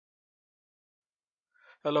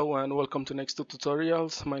Hello and welcome to Nexttut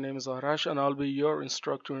Tutorials. My name is Arash and I'll be your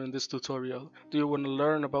instructor in this tutorial. Do you want to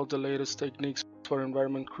learn about the latest techniques for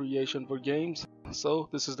environment creation for games? So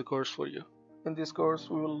this is the course for you. In this course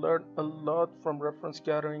we will learn a lot from reference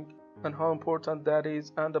gathering and how important that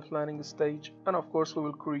is and the planning stage, and of course we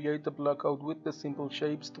will create the blockout with the simple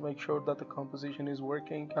shapes to make sure that the composition is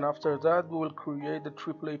working, and after that we will create the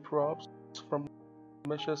AAA props from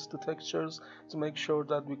meshes to textures to make sure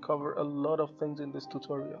that we cover a lot of things in this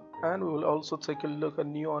tutorial. And we will also take a look at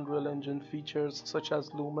new Unreal Engine features such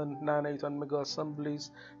as LUMEN, NANITE and Mega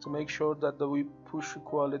Assemblies to make sure that we push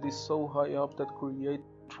quality so high up that create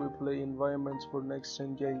AAA environments for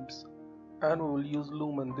next-gen games. And we will use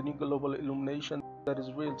Lumen, the new global illumination that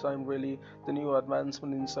is real-time, really the new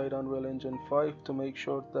advancement inside Unreal Engine 5 to make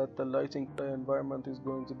sure that the lighting environment is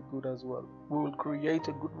going to be good as well. We will create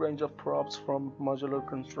a good range of props from modular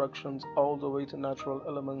constructions all the way to natural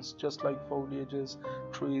elements just like foliages,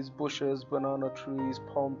 trees, bushes, banana trees,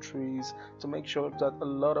 palm trees to make sure that a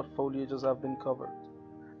lot of foliages have been covered.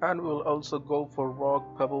 And we'll also go for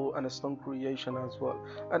rock, pebble and stone creation as well.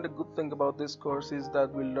 And the good thing about this course is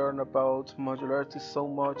that we learn about modularity so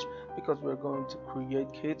much because we're going to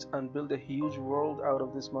create kits and build a huge world out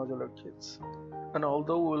of these modular kits. And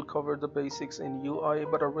although we will cover the basics in UI,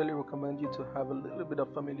 but I really recommend you to have a little bit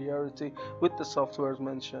of familiarity with the softwares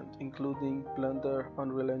mentioned, including Blender,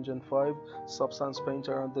 Unreal Engine 5, Substance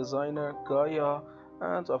Painter and Designer, Gaia,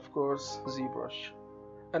 and of course ZBrush.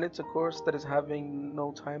 And it's a course that is having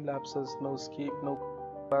no time lapses, no skip, no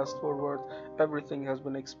fast forward. Everything has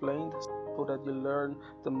been explained so that you learn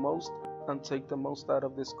the most and take the most out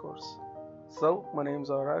of this course. So my name is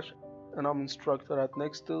Arash and I'm instructor at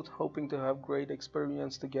Nexttut, hoping to have great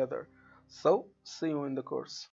experience together. So see you in the course.